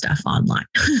watching stuff online.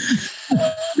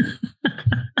 I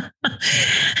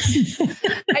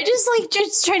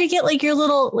just try to get like your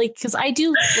little, like, cause I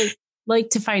do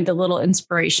like to find a little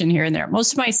inspiration here and there.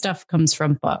 Most of my stuff comes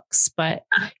from books, but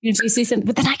if you see something,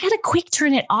 but then I got to quick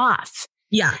turn it off.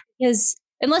 Yeah. Because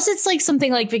unless it's like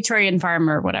something like Victorian Farm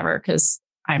or whatever, because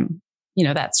I'm,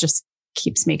 that's just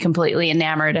keeps me completely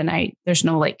enamored, and there's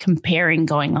no like comparing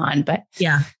going on. But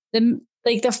yeah,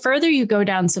 the further you go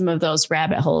down some of those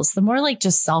rabbit holes, the more like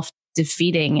just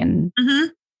self-defeating and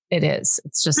it is.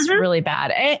 It's just really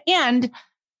bad. And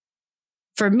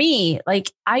for me,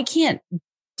 like I can't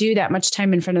do that much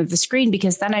time in front of the screen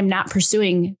because then I'm not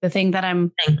pursuing the thing that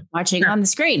I'm watching on the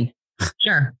screen.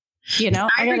 Sure.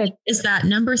 Is that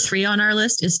number 3 on our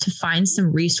list is to find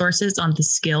some resources on the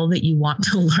skill that you want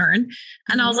to learn.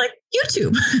 And I was like,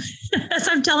 YouTube, as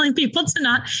I'm telling people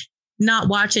to not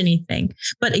watch anything,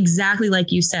 but exactly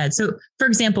like you said. So for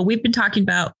example, we've been talking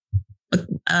about,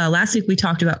 last week we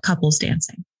talked about couples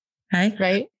dancing. Okay.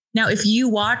 Right. Now, if you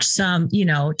watch some,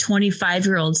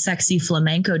 25-year-old sexy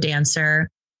flamenco dancer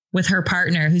with her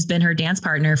partner, who's been her dance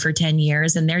partner for 10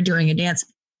 years, and they're doing a dance,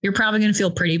 you're probably going to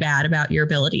feel pretty bad about your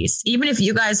abilities. Even if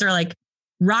you guys are like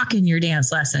rocking your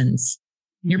dance lessons,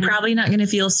 you're probably not going to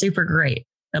feel super great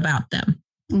about them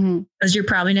because you're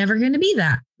probably never going to be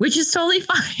that, which is totally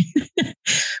fine.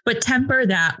 But temper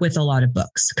that with a lot of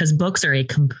books, because books are a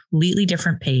completely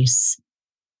different pace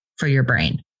for your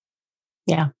brain.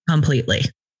 Yeah, completely.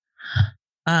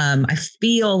 I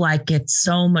feel like it's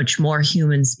so much more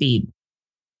human speed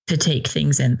to take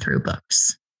things in through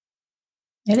books.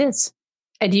 It is.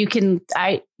 And you can,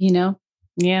 I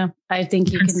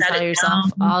think you can tell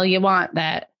yourself all you want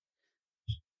that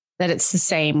it's the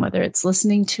same, whether it's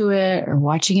listening to it or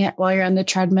watching it while you're on the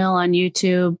treadmill on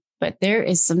YouTube. But there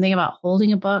is something about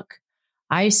holding a book.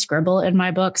 I scribble in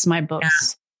my books.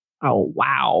 Oh,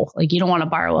 wow. Like you don't want to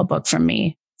borrow a book from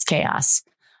me. It's chaos.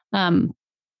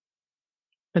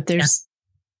 But there's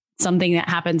something that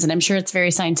happens, and I'm sure it's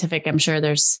very scientific. I'm sure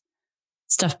there's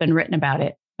stuff been written about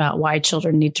it, about why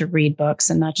children need to read books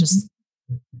and not just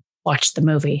watch the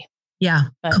movie. Yeah.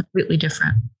 But completely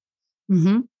different.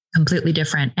 Completely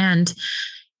different. And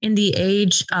in the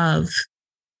age of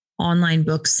online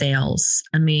book sales,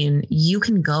 I mean, you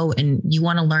can go and you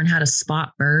want to learn how to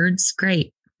spot birds.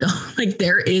 Great. Like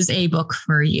there is a book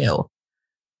for you.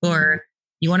 Or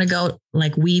you want to go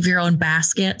like weave your own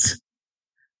basket.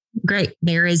 Great.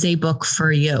 There is a book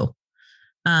for you.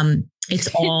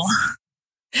 It's all.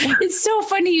 It's so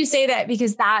funny you say that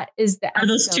because that is the episode. Are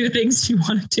those 2 things you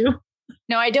want to do?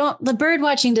 No, I don't. The bird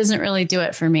watching doesn't really do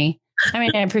it for me. I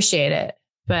mean, I appreciate it,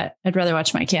 but I'd rather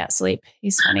watch my cat sleep.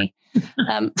 He's funny.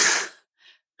 But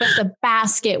the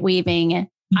basket weaving,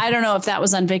 I don't know if that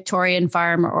was on Victorian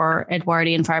Farm or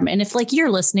Edwardian Farm. And if like you're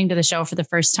listening to the show for the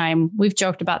first time, we've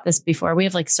joked about this before. We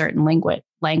have like certain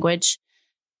language.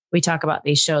 We talk about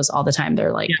these shows all the time.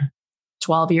 They're like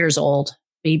 12 years old,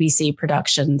 BBC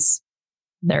productions.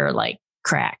 They're like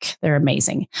crack. They're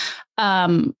amazing.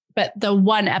 But the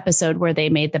one episode where they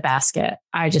made the basket,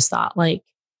 I just thought like,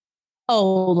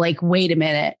 wait a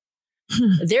minute.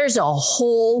 There's a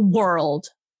whole world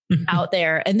out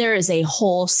there and there is a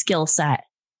whole skill set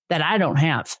that I don't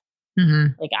have.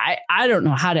 Like I don't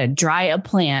know how to dry a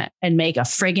plant and make a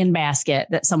friggin' basket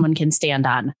that someone can stand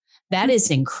on. That is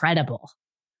incredible.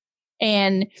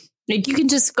 And like, you can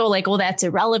just go like, well, that's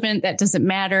irrelevant. That doesn't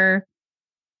matter.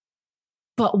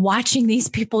 But watching these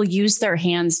people use their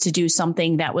hands to do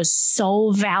something that was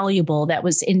so valuable, that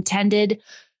was intended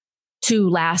to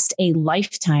last a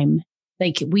lifetime.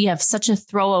 Like we have such a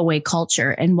throwaway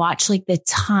culture, and watch like the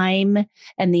time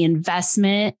and the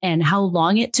investment and how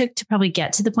long it took to probably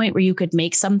get to the point where you could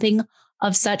make something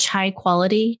of such high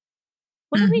quality.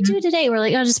 What do we do today? We're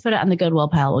like, just put it on the Goodwill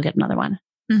pile. We'll get another one.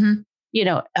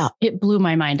 It blew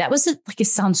my mind. That was it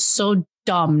sounds so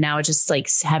dumb now, just like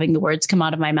having the words come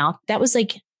out of my mouth. That was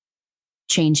like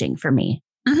changing for me.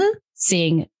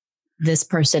 Seeing this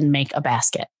person make a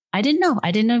basket. I didn't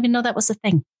even know that was a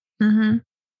thing.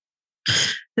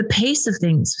 The pace of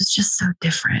things was just so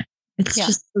different. It's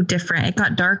just so different. It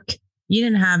got dark. You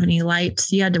didn't have any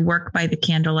lights. You had to work by the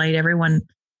candlelight. Everyone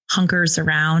hunkers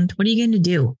around. What are you going to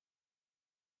do?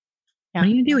 What are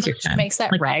you going to do with your time? Makes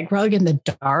that rag rug in the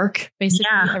dark basically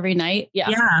every night.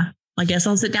 Yeah. I guess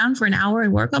I'll sit down for an hour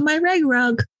and work on my rag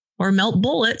rug or melt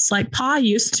bullets like Pa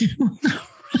used to.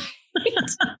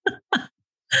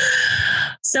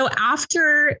 So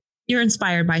after you're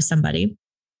inspired by somebody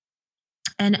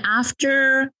and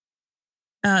after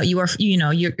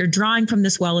you're drawing from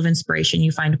this well of inspiration,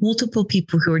 you find multiple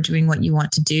people who are doing what you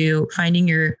want to do, finding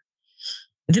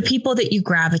the people that you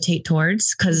gravitate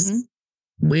towards, because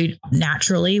we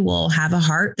naturally will have a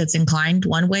heart that's inclined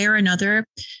one way or another.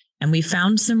 And we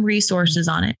found some resources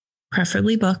on it,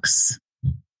 preferably books.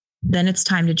 Then it's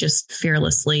time to just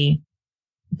fearlessly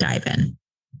dive in.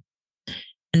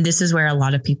 And this is where a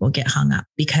lot of people get hung up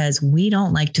because we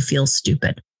don't like to feel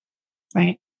stupid.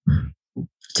 Right.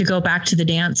 To go back to the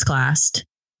dance class,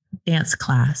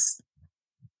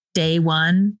 day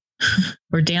one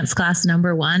or dance class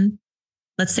number one,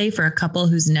 let's say for a couple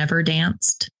who's never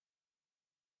danced,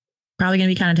 probably going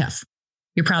to be kind of tough.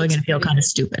 You're probably going to feel kind of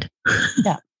stupid.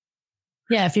 Yeah.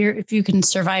 Yeah. If you can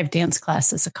survive dance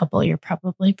class as a couple, you're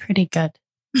probably pretty good.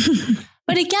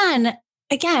 But again,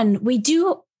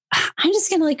 I'm just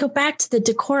going to go back to the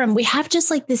decorum. We have just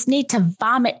this need to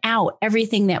vomit out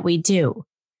everything that we do.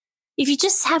 If you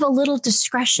just have a little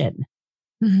discretion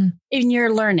in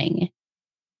your learning,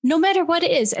 no matter what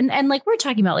it is. And we're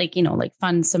talking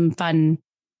about some fun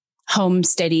home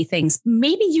steady things.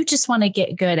 Maybe you just want to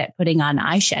get good at putting on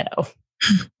eyeshadow.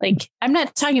 I'm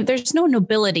not talking, there's no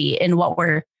nobility in what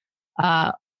we're,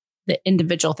 the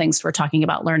individual things we're talking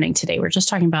about learning today. We're just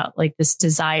talking about this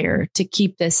desire to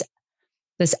keep this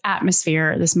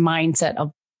atmosphere, this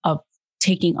mindset of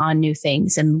taking on new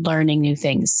things and learning new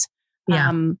things.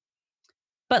 Yeah.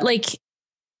 But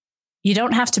you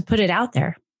don't have to put it out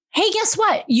there. Hey, guess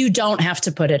what? You don't have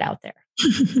to put it out there.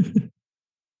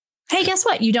 Hey, guess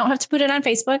what? You don't have to put it on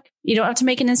Facebook. You don't have to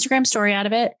make an Instagram story out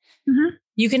of it. Mm-hmm.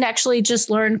 You can actually just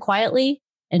learn quietly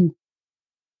and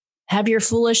have your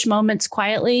foolish moments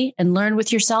quietly and learn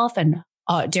with yourself. And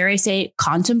dare I say,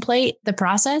 contemplate the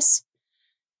process.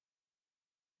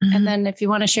 Mm-hmm. And then if you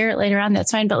want to share it later on,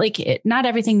 that's fine. But not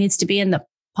everything needs to be in the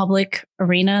public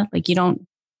arena. You don't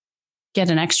get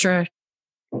an extra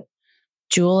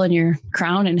jewel in your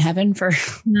crown in heaven for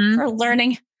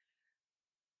learning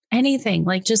anything.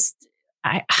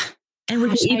 And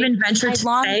would you even venture to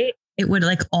say it would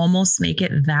almost make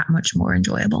it that much more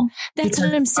enjoyable? That's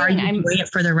what I'm saying. I'm doing it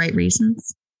for the right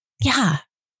reasons. Yeah.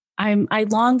 I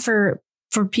long for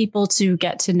people to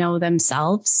get to know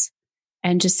themselves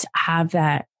and just have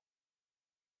that.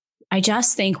 I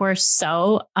just think we're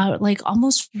so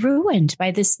almost ruined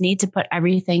by this need to put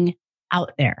everything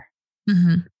out there.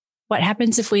 Mm-hmm. What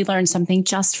happens if we learn something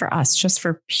just for us, just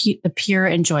for the pure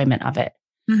enjoyment of it,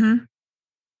 and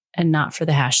not for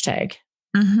the hashtag?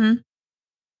 Mm-hmm.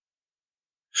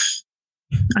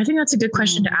 I think that's a good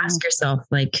question to ask yourself.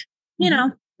 We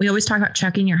always talk about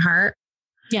checking your heart.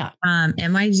 Yeah.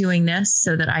 Am I doing this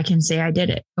so that I can say I did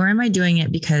it? Or am I doing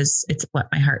it because it's what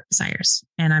my heart desires?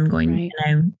 And I'm going,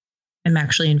 and I'm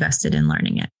actually invested in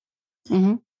learning it.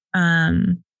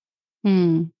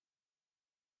 Mm-hmm.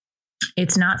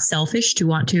 It's not selfish to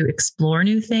want to explore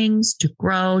new things, to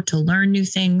grow, to learn new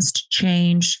things, to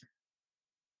change.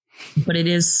 But it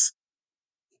is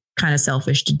kind of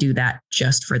selfish to do that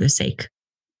just for the sake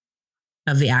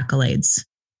of the accolades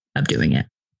of doing it.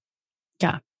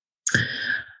 Yeah.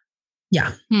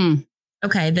 Yeah.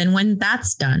 Okay. Then when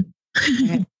that's done,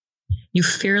 you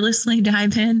fearlessly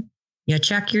dive in, you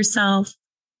check yourself,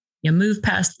 you move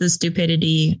past the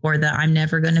stupidity or the I'm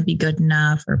never going to be good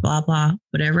enough or blah, blah,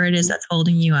 whatever it is that's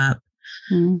holding you up.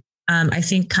 I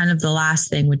think kind of the last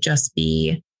thing would just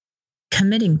be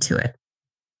committing to it.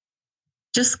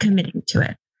 Just committing to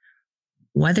it,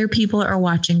 whether people are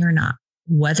watching or not,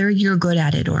 whether you're good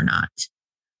at it or not.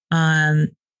 I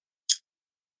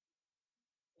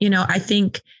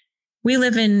think we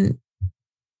live in,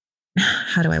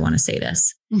 how do I want to say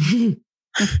this?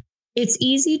 It's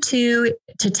easy to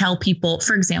tell people,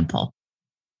 for example,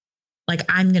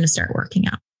 I'm going to start working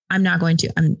out. I'm not going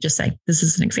to, I'm just saying, this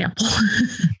is an example.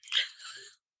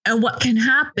 And what can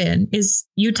happen is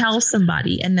you tell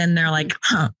somebody and then they're like,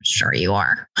 sure you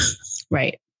are.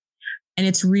 Right. And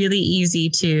it's really easy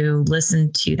to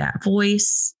listen to that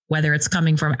voice, whether it's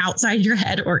coming from outside your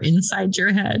head or inside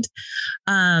your head.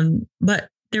 But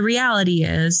the reality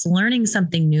is learning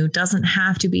something new doesn't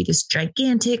have to be this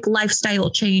gigantic lifestyle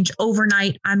change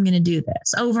overnight. I'm going to do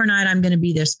this overnight. I'm going to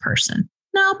be this person.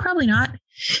 No, probably not.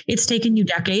 It's taken you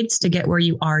decades to get where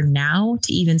you are now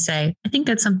to even say, I think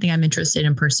that's something I'm interested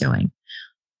in pursuing.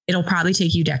 It'll probably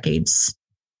take you decades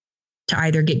to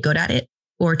either get good at it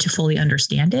or to fully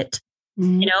understand it,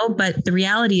 but the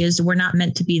reality is we're not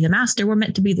meant to be the master. We're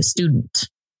meant to be the student.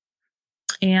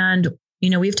 And,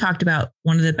 we've talked about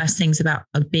one of the best things about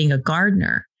being a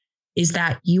gardener is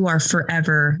that you are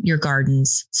forever your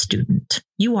garden's student.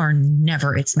 You are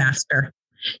never its master.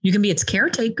 You can be its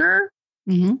caretaker.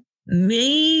 Mm-hmm.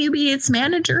 Maybe its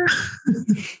manager,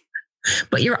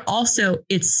 but you're also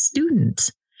its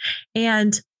student.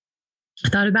 And I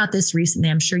thought about this recently.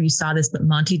 I'm sure you saw this, but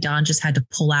Monty Don just had to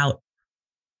pull out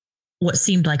what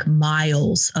seemed like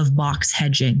miles of box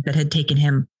hedging that had taken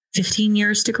him 15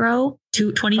 years to grow,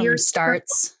 20 years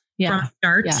starts. From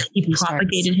starts. He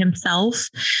propagated himself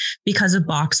because of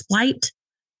box blight.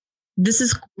 This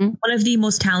is one of the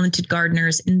most talented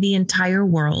gardeners in the entire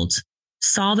world.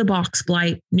 Saw the box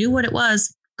blight, knew what it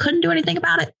was, couldn't do anything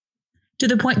about it, to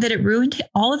the point that it ruined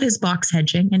all of his box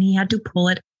hedging and he had to pull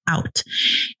it out.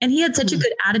 And he had such a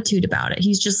good attitude about it.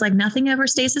 He's just like, nothing ever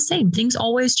stays the same. Things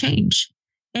always change.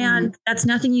 And that's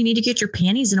nothing you need to get your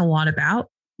panties in a wad about.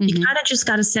 You kind of just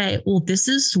got to say, well, this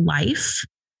is life.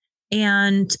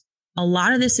 And a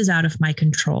lot of this is out of my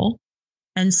control.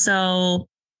 And so,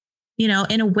 you know,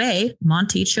 in a way,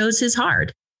 Monty chose his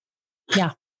hard.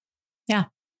 Yeah. Yeah.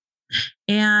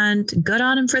 And good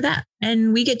on him for that.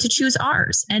 And we get to choose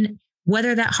ours. And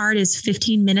whether that hard is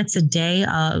 15 minutes a day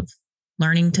of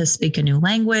learning to speak a new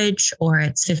language, or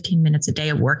it's 15 minutes a day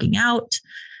of working out,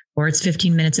 or it's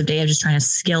 15 minutes a day of just trying to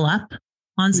skill up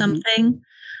on something.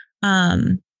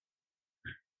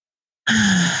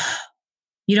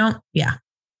 You don't,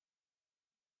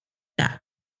 that.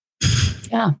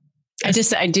 Yeah. I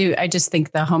just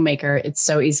think the homemaker, it's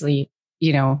so easily,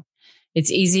 you know,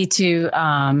 it's easy to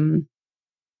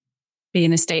be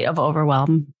in a state of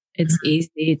overwhelm. It's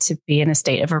easy to be in a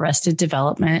state of arrested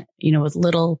development, you know, with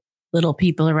little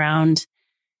people around.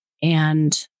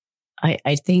 And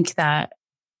I think that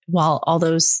while all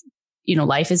those, you know,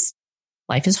 life is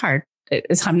hard.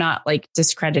 I'm not like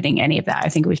discrediting any of that. I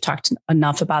think we've talked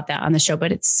enough about that on the show,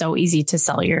 but it's so easy to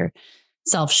sell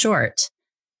yourself short.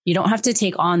 You don't have to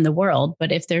take on the world,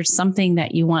 but if there's something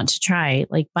that you want to try,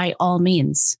 like by all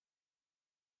means,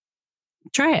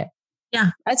 try it.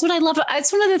 Yeah. That's what I love.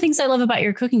 It's one of the things I love about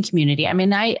your cooking community. I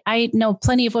mean, I know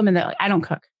plenty of women that like, I don't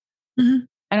cook.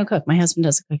 I don't cook. My husband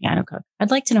doesn't cook. I don't cook.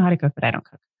 I'd like to know how to cook, but I don't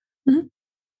cook.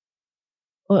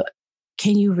 Well,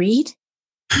 can you read?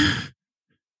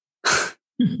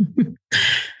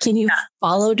 Can you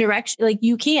follow direction? Like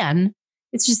you can.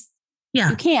 It's just,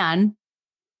 you can.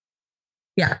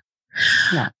 Yeah.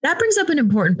 That brings up an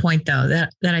important point, though,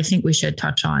 that I think we should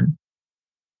touch on.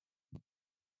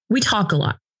 We talk a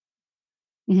lot.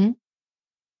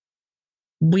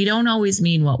 We don't always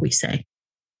mean what we say.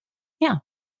 Yeah.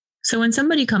 So when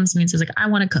somebody comes to me and says, like, I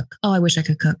want to cook. Oh, I wish I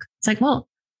could cook. It's like, well,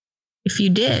 if you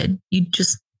did, you'd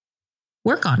just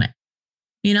work on it.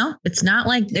 You know, it's not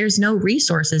like there's no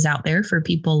resources out there for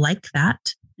people like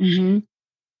that.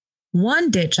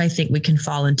 One ditch I think we can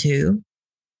fall into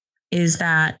is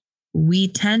that we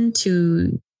tend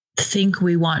to think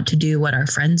we want to do what our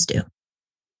friends do.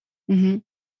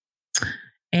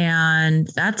 And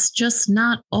that's just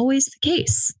not always the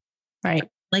case. Right.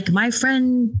 Like my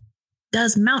friend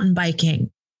does mountain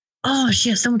biking. Oh, she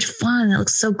has so much fun. That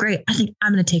looks so great. I think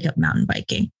I'm going to take up mountain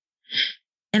biking.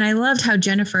 And I loved how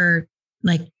Jennifer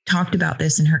like talked about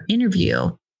this in her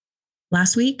interview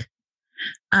last week.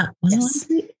 Last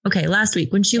week? Okay. Last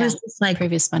week when she was just like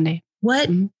previous Monday, what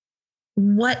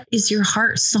is your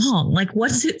heart song? Like,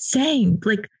 what's it saying?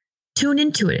 Like tune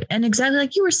into it. And exactly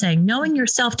like you were saying, knowing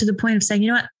yourself to the point of saying, you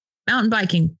know what, mountain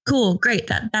biking, cool, great.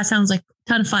 That sounds like a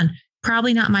ton of fun.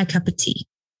 Probably not my cup of tea.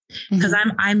 Because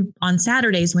I'm on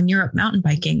Saturdays when you're up mountain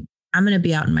biking, I'm going to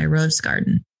be out in my rose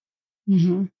garden.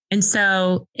 And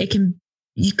so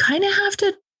you kind of have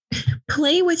to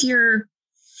play with your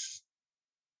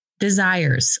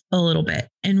desires a little bit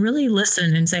and really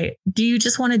listen and say, do you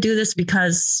just want to do this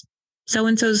because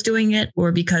so-and-so's doing it,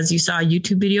 or because you saw a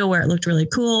YouTube video where it looked really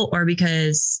cool, or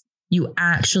because you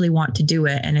actually want to do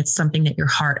it and it's something that your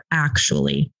heart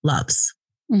actually loves?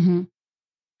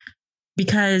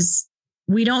 Because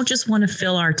we don't just want to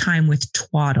fill our time with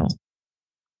twaddle.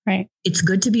 Right. It's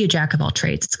good to be a jack of all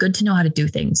trades. It's good to know how to do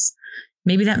things.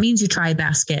 Maybe that means you try a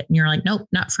basket and you're like, nope,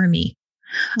 not for me.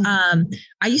 I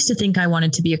used to think I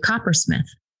wanted to be a coppersmith.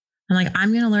 I'm like,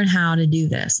 I'm going to learn how to do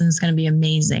this and it's going to be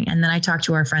amazing. And then I talked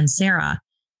to our friend Sarah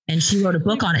and she wrote a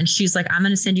book on it. And she's like, I'm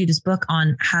going to send you this book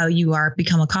on how you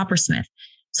become a coppersmith.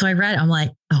 So I read it. I'm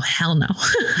like, oh, hell no.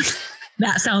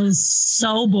 That sounds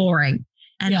so boring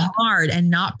and hard and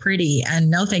not pretty. And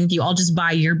no, thank you. I'll just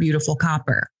buy your beautiful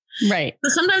copper. Right. So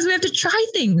sometimes we have to try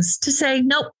things to say,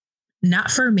 nope,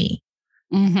 not for me.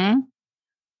 But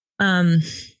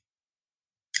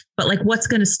like, what's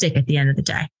going to stick at the end of the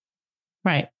day?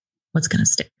 Right. What's going to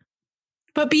stick?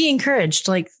 But be encouraged.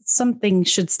 Like something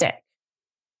should stick.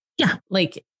 Yeah.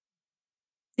 Like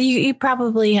you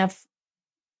probably have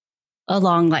a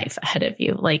long life ahead of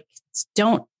you. Like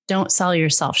don't sell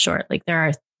yourself short. Like there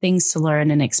are things to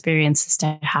learn and experiences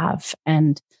to have,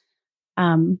 and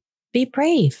be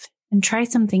brave and try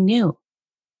something new.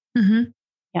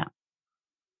 Yeah.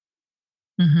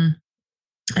 And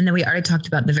then we already talked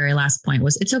about the very last point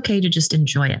was it's okay to just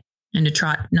enjoy it and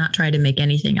to not try to make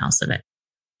anything else of it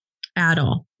at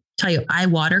all. Tell you, I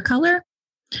watercolor.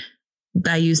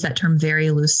 I use that term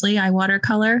very loosely. I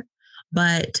watercolor,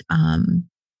 but I'm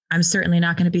certainly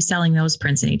not going to be selling those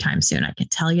prints anytime soon. I can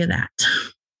tell you that.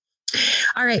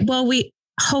 All right. Well,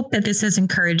 hope that this has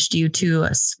encouraged you to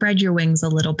spread your wings a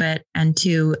little bit and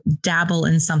to dabble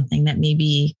in something that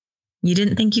maybe you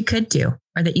didn't think you could do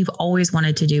or that you've always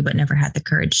wanted to do but never had the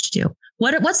courage to do.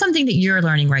 What's something that you're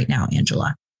learning right now,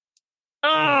 Angela?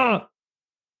 Well,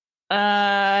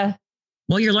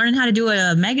 you're learning how to do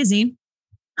a magazine.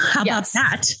 How about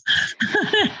that?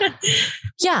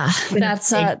 Yeah,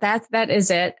 that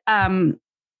is it. I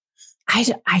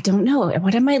don't know.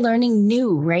 What am I learning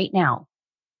new right now?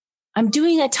 I'm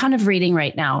doing a ton of reading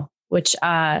right now, which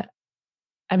I'm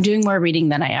doing more reading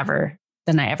than I ever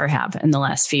have in the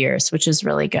last few years, which is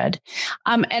really good.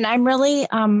 And I'm really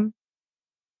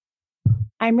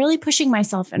pushing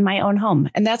myself in my own home.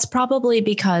 And that's probably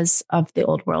because of the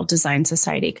Old World Design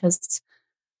Society. Because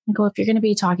if you're going to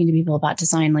be talking to people about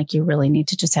design, like you really need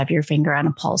to just have your finger on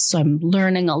a pulse. So I'm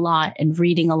learning a lot and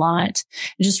reading a lot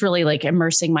and just really like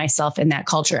immersing myself in that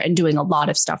culture and doing a lot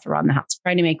of stuff around the house,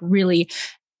 trying to make really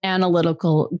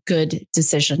analytical, good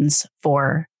decisions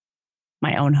for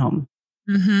my own home.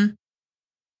 Mm-hmm.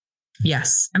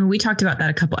 Yes. I mean, we talked about that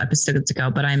a couple episodes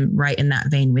ago, but I'm right in that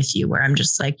vein with you where I'm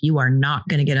just like, you are not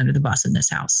going to get under the bus in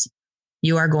this house.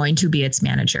 You are going to be its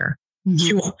manager.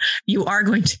 Mm-hmm. You are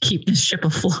going to keep this ship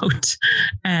afloat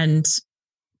and,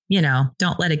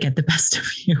 don't let it get the best of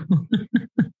you.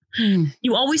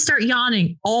 You always start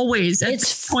yawning. Always.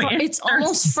 It's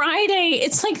almost Friday.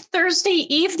 It's like Thursday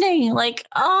evening. Like,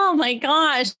 oh my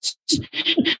gosh.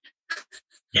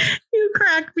 You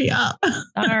crack me up.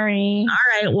 Sorry. All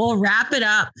right. We'll wrap it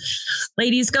up.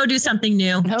 Ladies, go do something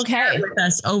new. Okay. Share it with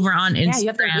us over on Instagram. Yeah, you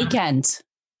have the weekend.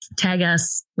 Tag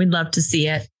us. We'd love to see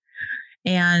it.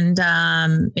 And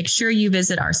make sure you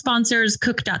visit our sponsors,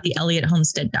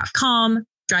 cook.theelliottehomestead.com,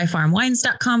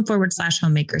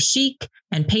 dryfarmwines.com/homemakerchic,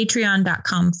 and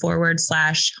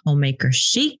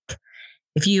patreon.com/homemakerchic.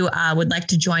 If you would like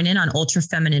to join in on Ultra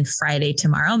Feminine Friday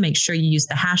tomorrow, make sure you use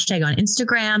the hashtag on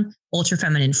Instagram, Ultra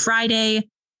Feminine Friday. If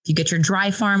you get your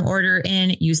dry farm order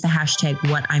in, use the hashtag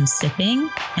 #WhatI'mSipping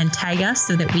and tag us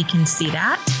so that we can see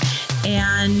that.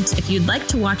 And if you'd like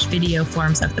to watch video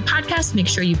forms of the podcast, make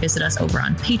sure you visit us over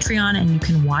on Patreon and you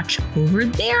can watch over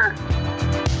there.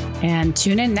 And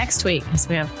tune in next week because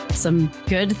we have some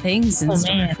good things in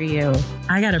store for you.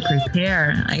 I got to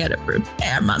prepare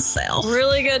myself.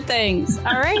 Really good things.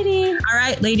 All righty. All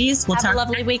right, ladies. Have a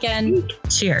lovely weekend.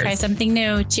 Cheers. Try something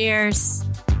new. Cheers.